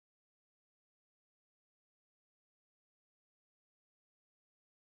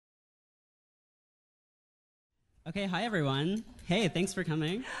Okay, hi everyone. Hey, thanks for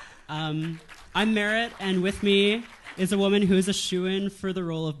coming. I'm Merritt, and with me is a woman who is a shoo-in for the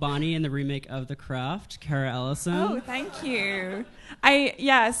role of Bonnie in the remake of The Craft, Cara Ellison. Oh, thank you.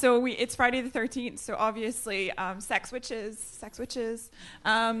 It's Friday the 13th, so obviously sex witches. Sex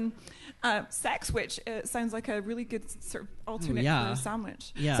witch sounds like a really good sort of alternate for a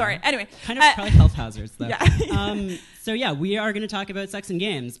sandwich. Yeah. Sorry, anyway. Kind of probably health hazards, though. Yeah. We are going to talk about sex and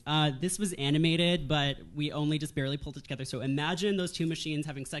games. This was animated, but we only just barely pulled it together. So imagine those two machines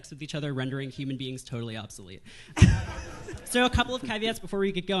having sex with each other, rendering human beings totally obsolete. So a couple of caveats before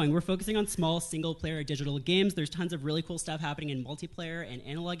we get going. We're focusing on small, single-player digital games. There's tons of really cool stuff happening in multiplayer and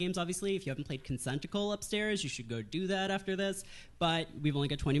analog games, obviously. If you haven't played Consentical upstairs, you should go do that after this. But we've only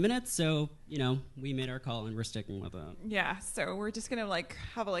got 20 minutes, so, we made our call and we're sticking with it. Yeah, so we're just going to,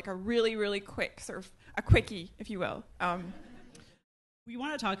 have a really, really quick, sort of a quickie, if you will. We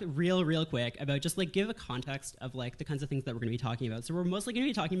want to talk real quick about just give a context of the kinds of things that we're going to be talking about. So we're mostly going to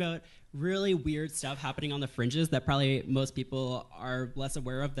be talking about really weird stuff happening on the fringes that probably most people are less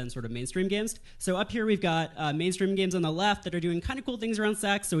aware of than sort of mainstream games. So up here we've got mainstream games on the left that are doing kind of cool things around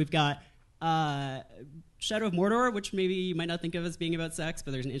sex. So we've got Shadow of Mordor, which maybe you might not think of as being about sex,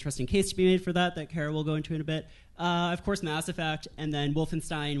 but there's an interesting case to be made for that Cara will go into in a bit. Of course, Mass Effect, and then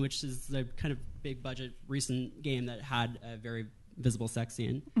Wolfenstein, which is the kind of big budget recent game that had a very visible sex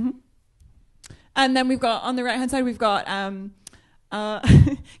scene. Mm-hmm. And then we've got, on the right-hand side, we've got Coming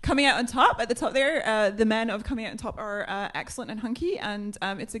Out on Top. At the top there, the men of Coming Out on Top are excellent and hunky, and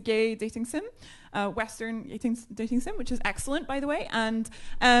it's a gay dating sim, Western dating sim, which is excellent, by the way. And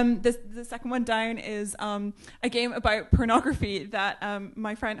the second one down is a game about pornography that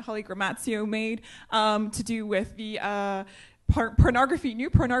my friend Holly Gramazio made to do with the new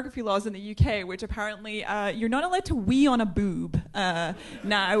pornography laws in the UK, which apparently you're not allowed to wee on a boob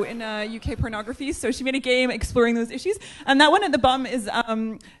now in UK pornography. So she made a game exploring those issues. And that one at the bottom is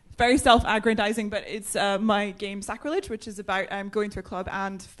very self-aggrandizing, but it's my game Sacrilege, which is about going to a club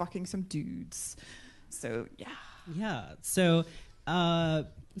and fucking some dudes. So, yeah. Yeah. So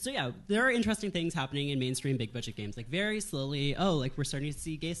yeah, there are interesting things happening in mainstream big budget games. Very slowly, we're starting to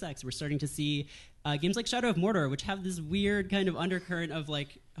see gay sex. We're starting to see games like Shadow of Mordor, which have this weird kind of undercurrent of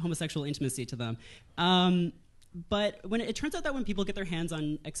homosexual intimacy to them. But it turns out that when people get their hands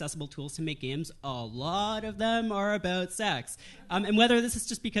on accessible tools to make games, a lot of them are about sex. And whether this is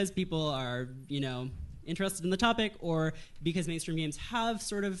just because people are, interested in the topic, or because mainstream games have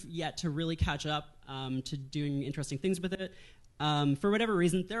sort of yet to really catch up to doing interesting things with it, for whatever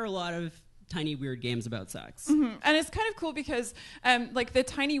reason, there are a lot of tiny weird games about sex. Mm-hmm. And it's kind of cool because the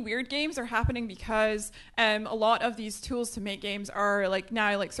tiny weird games are happening because a lot of these tools to make games are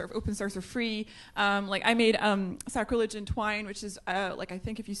now sort of open source or free. I made Sacrilege and Twine, which is I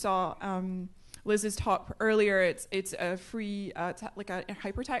think if you saw Liz's talk earlier, it's a free a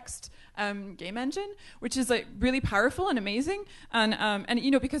hypertext game engine, which is really powerful and amazing, and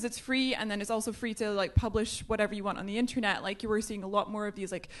because it's free, and then it's also free to publish whatever you want on the internet. You were seeing a lot more of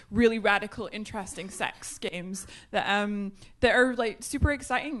these really radical, interesting sex games that are super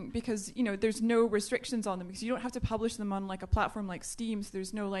exciting because there's no restrictions on them because you don't have to publish them on a platform like Steam, so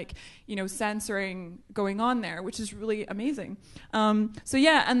there's no censoring going on there, which is really amazing. So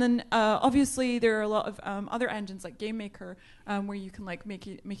yeah, and then obviously there are a lot of other engines like Game Maker where you can make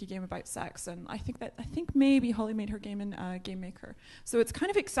a game about sex, and I think maybe Holly made her game in Game Maker. So it's kind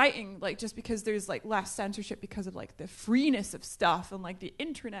of exciting, just because there's less censorship because of the freeness of stuff and the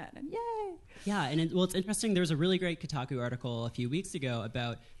internet, and yay. Yeah, and it's interesting. There was a really great Kotaku article a few weeks ago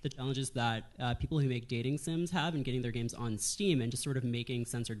about the challenges that people who make dating sims have in getting their games on Steam and just sort of making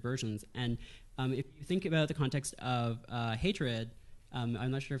censored versions. And if you think about the context of Hatred,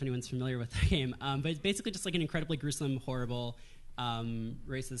 I'm not sure if anyone's familiar with the game, but it's basically just an incredibly gruesome, horrible,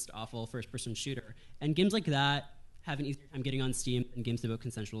 racist, awful first-person shooter. And games like that have an easier time getting on Steam than games about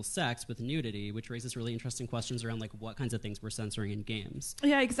consensual sex with nudity, which raises really interesting questions around what kinds of things we're censoring in games.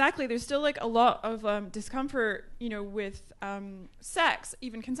 Yeah, exactly. There's still a lot of discomfort, with sex,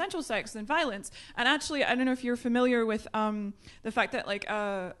 even consensual sex and violence. And actually, I don't know if you're familiar with the fact that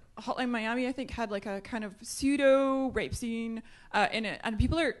Hotline Miami, I think, had a kind of pseudo rape scene in it, and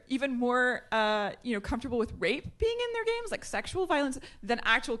people are even more comfortable with rape being in their games, sexual violence, than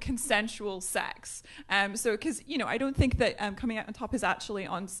actual consensual sex. So because I don't think that Coming Out on Top is actually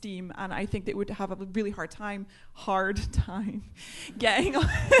on Steam, and I think they would have a really hard time getting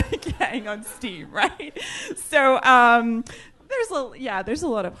on Steam, right? So there's a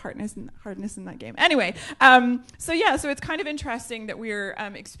lot of hardness in that game. Anyway, so it's kind of interesting that we're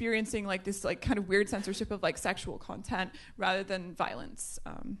experiencing this kind of weird censorship of sexual content rather than violence.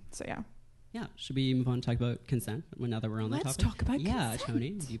 So yeah. Yeah, should we move on to talk about consent now that we're on that topic? Let's talk about consent. Yeah,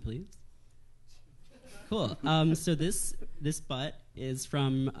 Tony, would you please? Cool. So this butt is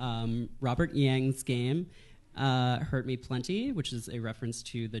from Robert Yang's game, Hurt Me Plenty, which is a reference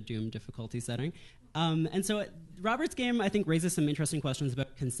to the Doom difficulty setting. And so Robert's game, I think, raises some interesting questions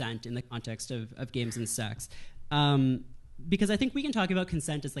about consent in the context of games and sex. Because I think we can talk about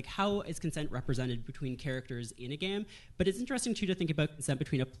consent as like how is consent represented between characters in a game, but it's interesting too to think about consent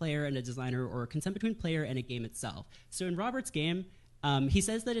between a player and a designer, or consent between player and a game itself. So in Robert's game, he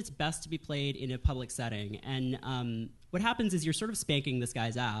says that it's best to be played in a public setting, and what happens is you're sort of spanking this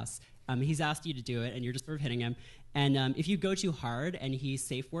guy's ass. He's asked you to do it, and you're just sort of hitting him. And if you go too hard and he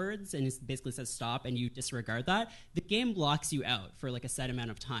safe words and he basically says stop and you disregard that, the game locks you out for like a set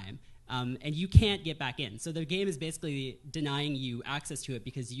amount of time. And you can't get back in. So the game is basically denying you access to it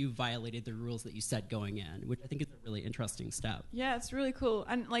because you violated the rules that you set going in, which I think is a really interesting step. Yeah, it's really cool.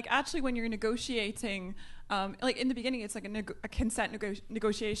 And like actually when you're negotiating, like in the beginning, it's like a consent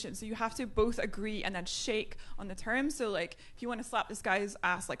negotiation. So you have to both agree and then shake on the terms. So like if you want to slap this guy's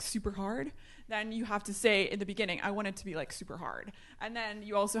ass like super hard, then you have to say in the beginning, I want it to be like super hard. And then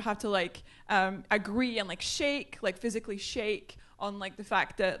you also have to like agree and like shake, like physically shake on like the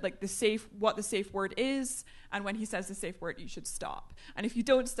fact that like what the safe word is, and when he says the safe word, you should stop. And if you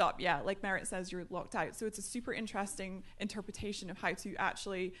don't stop, yeah, like Merritt says, you're locked out. So it's a super interesting interpretation of how to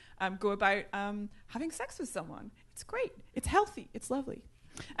actually go about having sex with someone. It's great. It's healthy. It's lovely.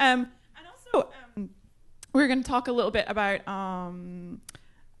 And also, we're going to talk a little bit about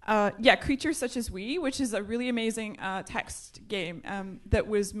Creatures Such as We, which is a really amazing text game that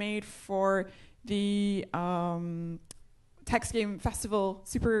was made for the text game festival,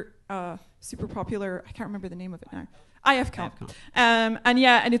 super popular. I can't remember the name of it now. IFCon.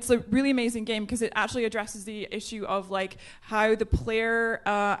 And it's a really amazing game because it actually addresses the issue of like how the player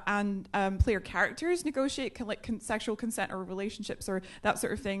and player characters negotiate sexual consent or relationships or that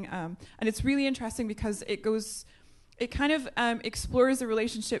sort of thing. And it's really interesting because it kind of explores the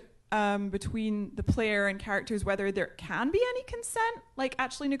relationship between the player and characters, whether there can be any consent, like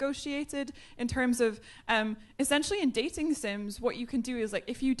actually negotiated in terms of essentially in dating sims, what you can do is like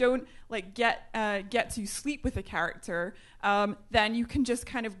if you don't like get to sleep with a character, then you can just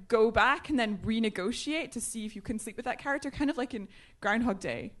kind of go back and then renegotiate to see if you can sleep with that character, kind of like in Groundhog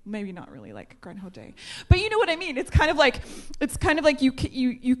Day. Maybe not really like Groundhog Day, but you know what I mean. It's kind of like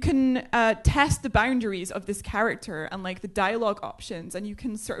you can test the boundaries of this character and like the dialogue options, and you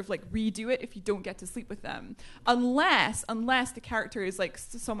can sort of like redo it if you don't get to sleep with them, unless the character is like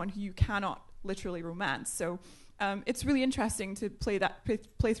someone who you cannot literally romance. So it's really interesting to play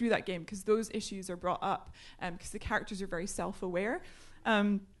through that game because those issues are brought up because the characters are very self-aware.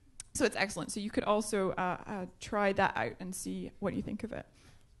 So it's excellent. So you could also try that out and see what you think of it.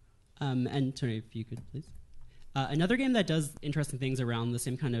 And Tony, if you could please. Another game that does interesting things around the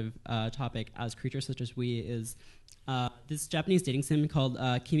same kind of topic as Creatures Such as We is this Japanese dating sim called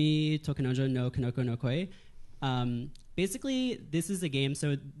Kimi to Kanojo no Kanoko no Koi. Basically, this is a game,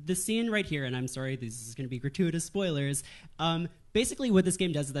 so the scene right here, and I'm sorry, this is going to be gratuitous spoilers, basically what this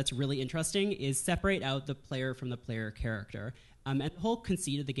game does that's really interesting is separate out the player from the player character. And the whole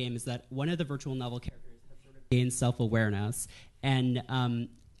conceit of the game is that one of the virtual novel characters has sort of gained self-awareness, and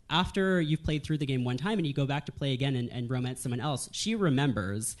after you've played through the game one time and you go back to play again and romance someone else, she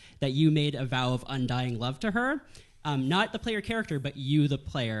remembers that you made a vow of undying love to her, not the player character, but you, the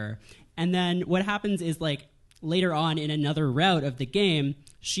player. And then what happens is, like, later on in another route of the game,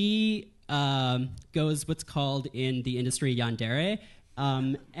 she goes what's called in the industry yandere,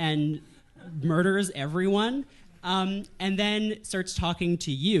 and murders everyone, and then starts talking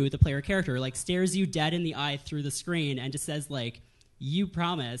to you, the player character, like stares you dead in the eye through the screen and just says, like, you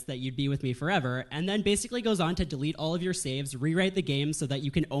promised that you'd be with me forever, and then basically goes on to delete all of your saves, rewrite the game so that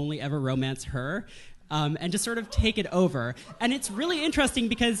you can only ever romance her. And just sort of take it over. And it's really interesting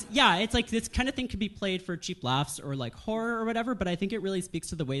because, yeah, it's like this kind of thing could be played for cheap laughs or like horror or whatever, but I think it really speaks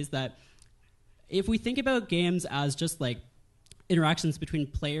to the ways that if we think about games as just like interactions between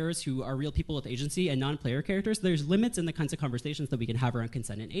players who are real people with agency and non-player characters, there's limits in the kinds of conversations that we can have around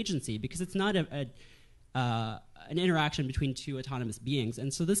consent and agency because it's not an interaction between two autonomous beings.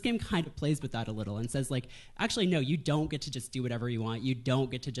 And so this game kind of plays with that a little and says, like, actually, no, you don't get to just do whatever you want. You don't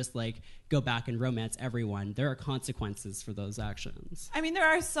get to just, like, go back and romance everyone. There are consequences for those actions. I mean, there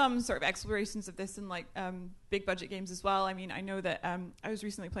are some sort of explorations of this in, like, big budget games as well. I mean, I know that I was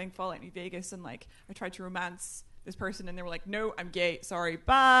recently playing Fallout New Vegas and, like, I tried to romance this person and they were like, no, I'm gay, sorry,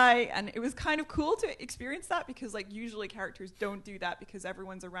 bye. And it was kind of cool to experience that, because like usually characters don't do that, because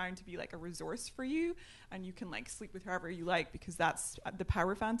everyone's around to be like a resource for you and you can like sleep with whoever you like, because that's the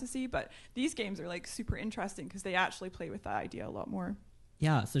power fantasy. But these games are like super interesting because they actually play with that idea a lot more.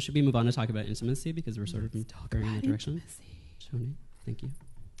 Yeah, so should we move on to talk about intimacy, because we're sort of going in that direction? Tony, thank you.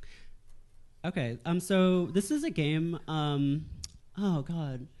 Okay, so this is a game, oh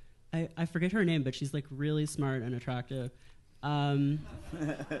god, I forget her name, but she's like really smart and attractive. I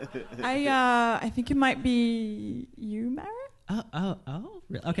think it might be you, Merritt? Oh,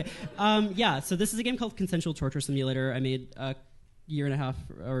 really? Okay. Yeah, so this is a game called Consensual Torture Simulator I made a year and a half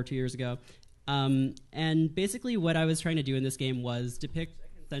or 2 years ago. And basically what I was trying to do in this game was depict a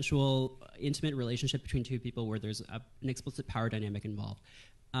consensual, intimate relationship between two people where there's an explicit power dynamic involved.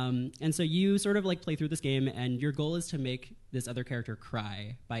 And so you sort of like play through this game, and your goal is to make this other character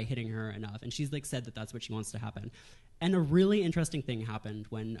cry by hitting her enough. And she's like said that that's what she wants to happen. And a really interesting thing happened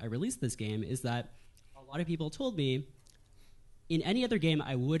when I released this game is that a lot of people told me, in any other game,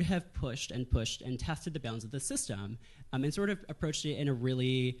 I would have pushed and tested the bounds of the system, and sort of approached it in a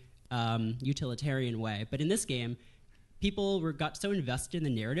really utilitarian way. But in this game, people got so invested in the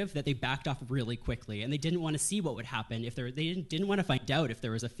narrative that they backed off really quickly, and they didn't want to see what would happen if they didn't want to find out if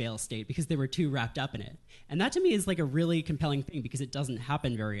there was a fail state, because they were too wrapped up in it. And that to me is like a really compelling thing, because it doesn't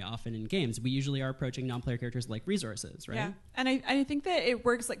happen very often in games. We usually are approaching non-player characters like resources, right? Yeah, and I think that it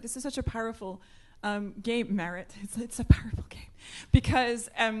works. Like, this is such a powerful game, Merritt. It's a powerful game, because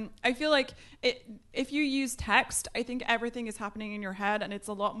I feel like if you use text, I think everything is happening in your head, and it's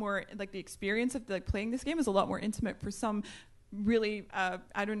a lot more like the experience of like playing this game is a lot more intimate for some really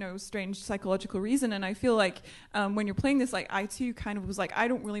I don't know, strange psychological reason. And I feel like when you're playing this, like I too kind of was like, I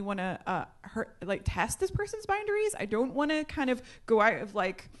don't really want to test this person's boundaries. I don't want to kind of go out of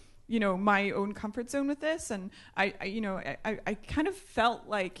like, you know, my own comfort zone with this. And I kind of felt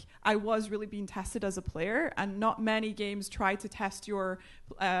like I was really being tested as a player, and not many games try to test your,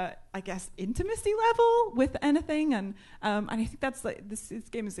 I guess, intimacy level with anything. And I think that's like, this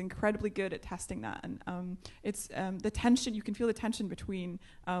game is incredibly good at testing that. And it's the tension, you can feel the tension between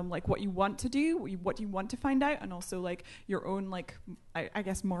like what you want to do, what you want to find out, and also like your own, like, I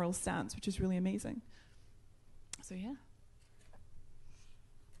guess, moral stance, which is really amazing. So yeah.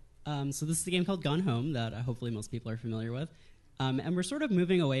 So this is a game called Gone Home that hopefully most people are familiar with. And we're sort of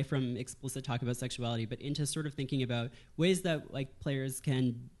moving away from explicit talk about sexuality, but into sort of thinking about ways that like players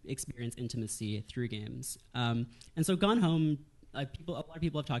can experience intimacy through games. And so Gone Home, a lot of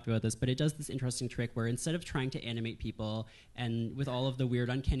people have talked about this, but it does this interesting trick where instead of trying to animate people and with all of the weird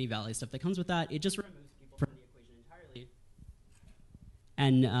uncanny valley stuff that comes with that, it just removes people from the equation entirely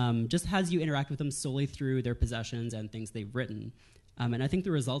and just has you interact with them solely through their possessions and things they've written. And I think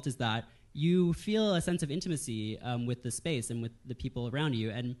the result is that you feel a sense of intimacy with the space and with the people around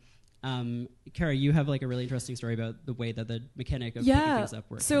you. And Cara, you have like a really interesting story about the way that the mechanic of picking things up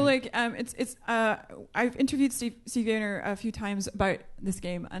works. So right? like I've interviewed Steve Gaynor a few times about this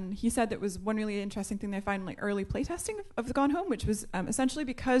game, and he said that was one really interesting thing they found in like early playtesting of the Gone Home, which was essentially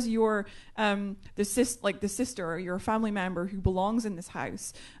because you're the sister or you're a family member who belongs in this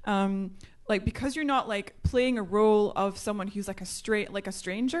house. Like, because you're not like playing a role of someone who's like a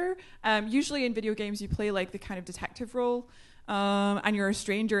stranger. Usually in video games you play like the kind of detective role, and you're a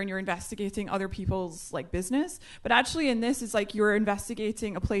stranger and you're investigating other people's like business. But actually in this is like you're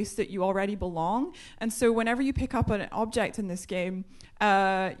investigating a place that you already belong. And so whenever you pick up an object in this game,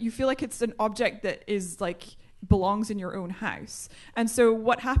 you feel like it's an object that is like belongs in your own house. And so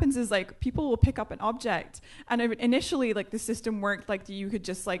what happens is like people will pick up an object, and initially like the system worked like you would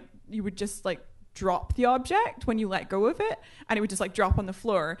just like drop the object when you let go of it, and it would just like drop on the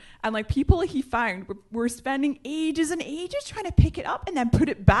floor. And like people he found were spending ages and ages trying to pick it up and then put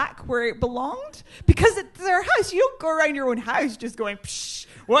it back where it belonged, because it's their house. You don't go around your own house just going psh,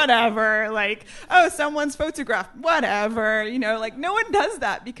 whatever, like, oh, someone's photograph, whatever, you know, like no one does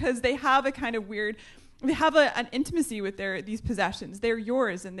that, because they have a kind of weird, they have an intimacy with these possessions. They're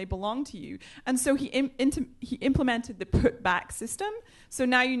yours and they belong to you. And so he implemented the put back system. So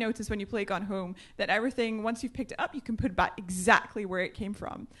now you notice when you play Gone Home that everything, once you've picked it up, you can put it back exactly where it came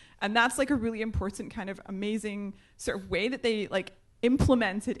from. And that's like a really important kind of amazing sort of way that they like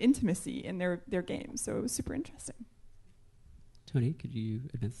implemented intimacy in their games. So it was super interesting. Tony, could you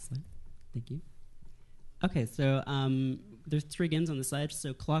advance the slide? Thank you. Okay, so there's 3 games on the slide.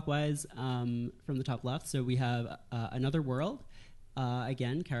 So clockwise from the top left, so we have Another World,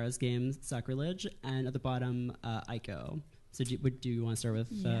 again, Cara's game, Sacrilege, and at the bottom, Ico. So do you want to start with?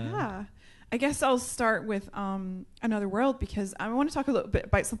 Yeah, I guess I'll start with Another World, because I want to talk a little bit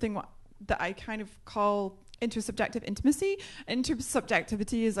about something that I kind of call intersubjective intimacy.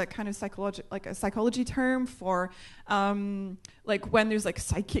 Intersubjectivity is a kind of psychology term for like when there's like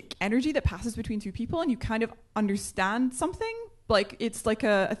psychic energy that passes between two people and you kind of understand something. Like it's like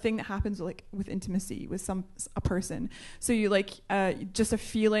a thing that happens like with intimacy with a person. So you like just a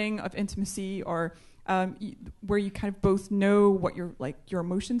feeling of intimacy or where you kind of both know what your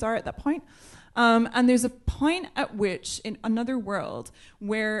emotions are at that point. And there's a point at which in another world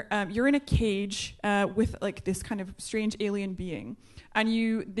where you're in a cage with like this kind of strange alien being, and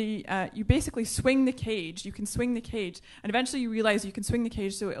you basically swing the cage. You can swing the cage, and eventually you realize you can swing the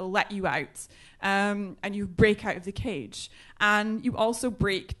cage so it'll let you out, and you break out of the cage, and you also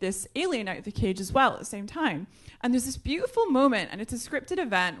break this alien out of the cage as well at the same time. And there's this beautiful moment, and it's a scripted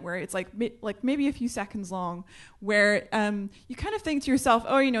event where it's like maybe a few seconds long, where you kind of think to yourself,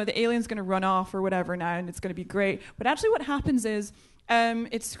 oh, you know, the alien's going to run off or whatever now, and it's going to be great. But actually what happens is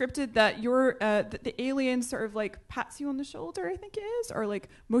it's scripted that the alien sort of like pats you on the shoulder, I think it is, or like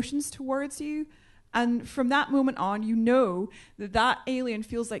motions towards you. And from that moment on, you know that alien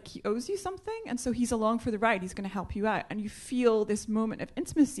feels like he owes you something, and so he's along for the ride. He's going to help you out, and you feel this moment of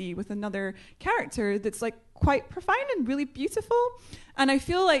intimacy with another character that's like quite profound and really beautiful. And I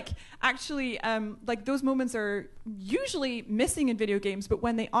feel like actually like those moments are usually missing in video games, but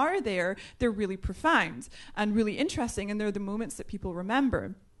when they are there, they're really profound and really interesting, and they're the moments that people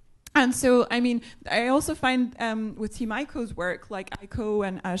remember. And so, I mean, I also find with Team Ico's work, like Ico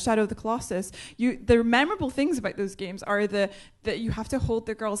and Shadow of the Colossus, the memorable things about those games are that you have to hold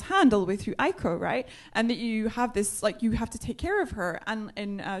the girl's hand all the way through Ico, right? And that you have this, like, you have to take care of her. And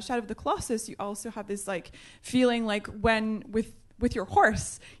in Shadow of the Colossus, you also have this, like, feeling like when with your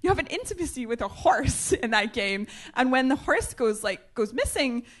horse, you have an intimacy with a horse in that game. And when the horse goes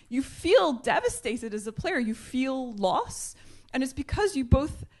missing, you feel devastated as a player. You feel loss. And it's because you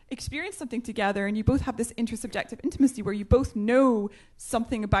both experience something together and you both have this intersubjective intimacy where you both know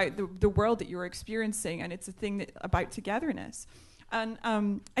something about the world that you're experiencing, and it's a thing about togetherness. And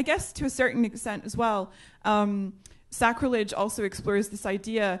I guess to a certain extent as well, Sacrilege also explores this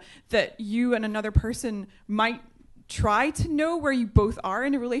idea that you and another person might try to know where you both are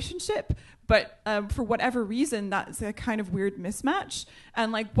in a relationship, but for whatever reason, that's a kind of weird mismatch.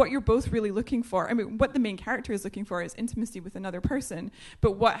 And like what you're both really looking for, I mean, what the main character is looking for is intimacy with another person.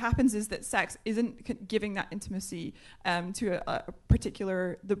 But what happens is that sex isn't giving that intimacy to a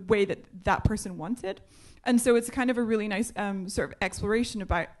particular, the way that person wanted. And so it's kind of a really nice sort of exploration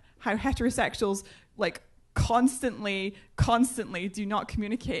about how heterosexuals like constantly do not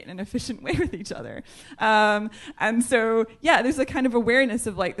communicate in an efficient way with each other. And so, yeah, there's a kind of awareness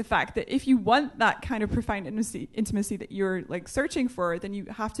of like the fact that if you want that kind of profound intimacy that you're like searching for, then you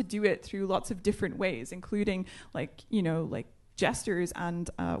have to do it through lots of different ways, including like, you know, like gestures and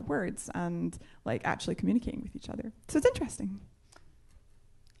words and like actually communicating with each other. So it's interesting.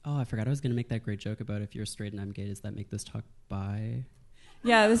 Oh, I forgot I was going to make that great joke about if you're straight and I'm gay, does that make this talk bi?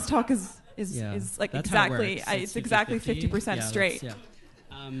 Yeah, this talk is like that's exactly it it's exactly 50% straight. Yeah.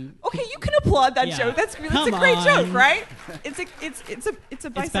 Okay, you can applaud that joke. That's a great joke, right? It's a bisexual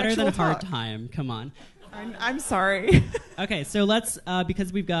It's better than a hard talk. Time. Come on. I'm sorry. Okay, so let's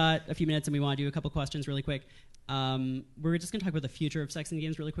because we've got a few minutes and we want to do a couple questions really quick. We're just going to talk about the future of sex in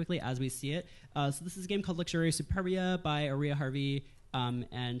games really quickly as we see it. So this is a game called Luxurious Superbia by Aria Harvey.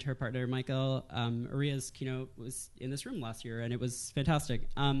 And her partner, Michael. Aria's keynote was in this room last year, and it was fantastic.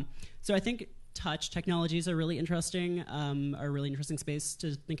 So I think touch technologies are really interesting space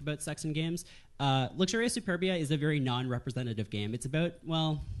to think about sex in games. Luxurious Superbia is a very non-representative game. It's about,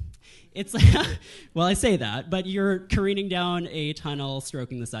 it's like, well, I say that, but you're careening down a tunnel,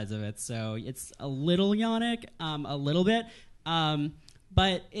 stroking the sides of it, so it's a little yonic, a little bit.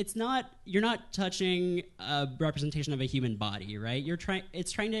 But you're not touching a representation of a human body, right?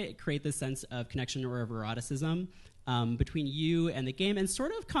 It's trying to create this sense of connection or of eroticism between you and the game, and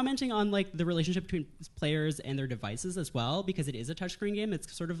sort of commenting on like the relationship between players and their devices as well, because it is a touchscreen game.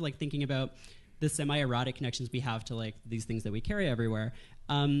 It's sort of like thinking about the semi-erotic connections we have to like these things that we carry everywhere.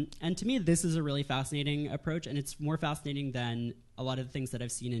 And to me, this is a really fascinating approach, and it's more fascinating than a lot of the things that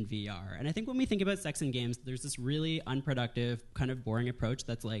I've seen in VR. And I think when we think about sex in games, there's this really unproductive, kind of boring approach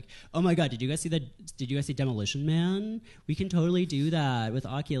that's like, oh my god, did you guys see Demolition Man? We can totally do that with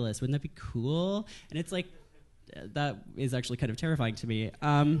Oculus. Wouldn't that be cool? And it's like, that is actually kind of terrifying to me.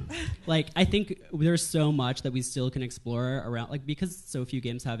 Like, I think there's so much that we still can explore around, like, because so few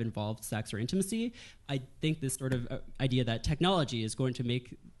games have involved sex or intimacy. I think this sort of idea that technology is going to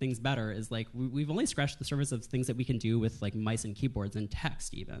make things better is like we've only scratched the surface of things that we can do with like mice and keyboards and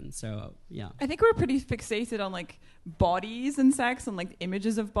text even. So yeah, I think we're pretty fixated on like bodies and sex and like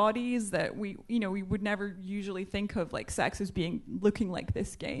images of bodies that we would never usually think of like sex as being looking like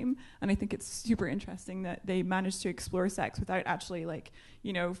this game. And I think it's super interesting that they managed to explore sex without actually like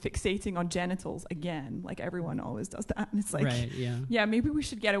fixating on genitals again, like everyone always does that. And it's like, right, yeah, maybe we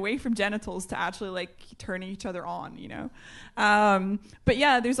should get away from genitals to actually like turning each other on, but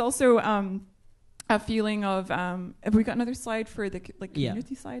yeah, there's also a feeling of have we got another slide for the like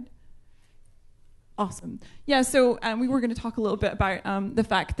community side? Awesome. Yeah, so we were going to talk a little bit about the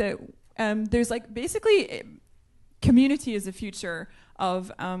fact that there's like basically community is the future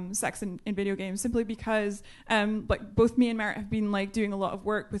of sex in video games, simply because like both me and Merritt have been like doing a lot of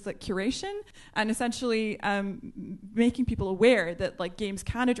work with like curation and essentially making people aware that like games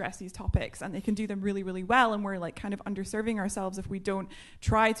can address these topics and they can do them really, really well, and we're like kind of underserving ourselves if we don't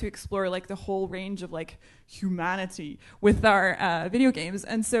try to explore like the whole range of like humanity with our video games.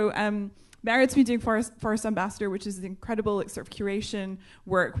 And so Merritt's been doing Forest Ambassador, which is an incredible like sort of curation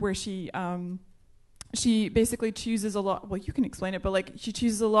work where she basically chooses a lot, well, you can explain it, but like she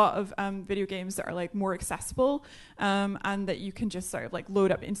chooses a lot of video games that are like more accessible and that you can just sort of like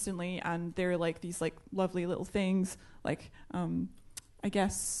load up instantly, and they're like these like lovely little things like I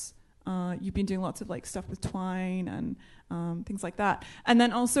guess you've been doing lots of like stuff with Twine and things like that. And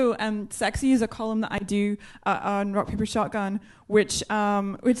then also Sexy is a column that I do on Rock Paper Shotgun, which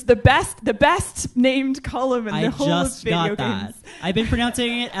the best named column in the whole of video games. I've been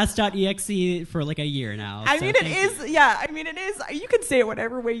pronouncing it s.exe for like a year now. I mean, it is. You can say it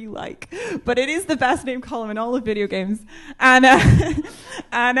whatever way you like, but it is the best named column in all of video games. And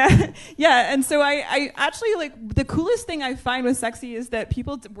yeah, and so I actually like the coolest thing I find with Sexy is that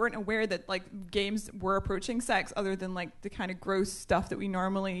people weren't aware that like games were approaching sex other than like the kind of gross stuff that we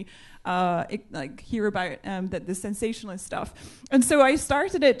normally like hear about, that the sensationalist stuff. And so I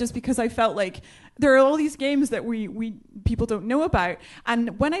started it just because I felt like there are all these games that we people don't know about.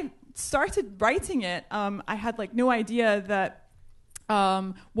 And when I started writing it, I had like no idea that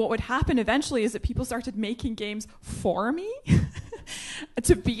what would happen eventually is that people started making games for me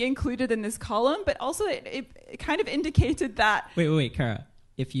to be included in this column. But also it kind of indicated that... Wait, Cara.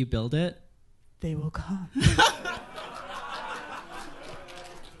 If you build it, they will come.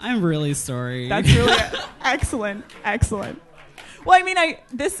 I'm really sorry. That's really excellent. Well, I mean,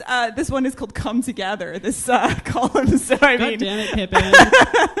 this one is called "Come Together." This column, so I mean, God damn it,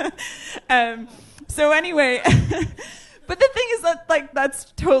 Pippin. So anyway, but the thing is that like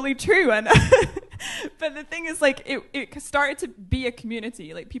that's totally true, and but the thing is like it started to be a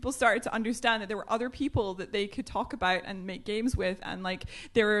community. Like people started to understand that there were other people that they could talk about and make games with, and like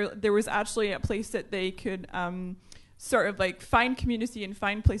there was actually a place that they could sort of like find community and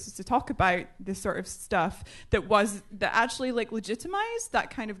find places to talk about this sort of stuff that actually like legitimized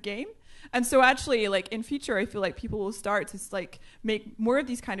that kind of game. And so actually like in future I feel like people will start to like make more of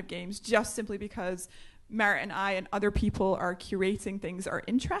these kind of games just simply because Merritt and I and other people are curating things, are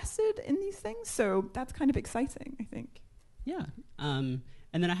interested in these things. So that's kind of exciting, I think. Yeah.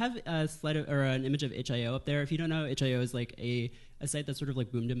 And then I have a slide or an image of itch.io up there. If you don't know, itch.io is like a site that's sort of like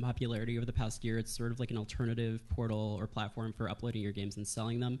boomed in popularity over the past year. It's sort of like an alternative portal or platform for uploading your games and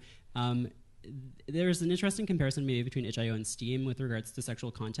selling them. There's an interesting comparison maybe between itch.io and Steam with regards to sexual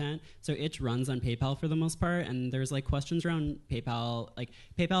content. So itch runs on PayPal for the most part, and there's like questions around PayPal. Like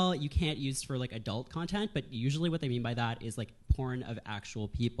PayPal you can't use for like adult content, but usually what they mean by that is like porn of actual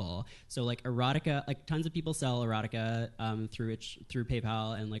people. So like erotica, like tons of people sell erotica through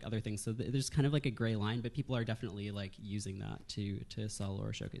PayPal and like other things. So there's kind of like a gray line, but people are definitely like using that to sell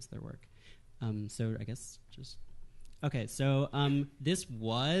or showcase their work. So I guess just okay. So this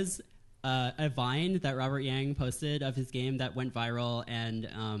was a Vine that Robert Yang posted of his game that went viral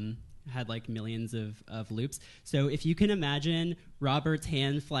and had like millions of loops. So if you can imagine Robert's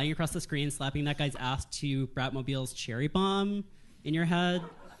hand flying across the screen, slapping that guy's ass to Bratmobile's Cherry Bomb in your head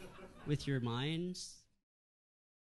with your mind.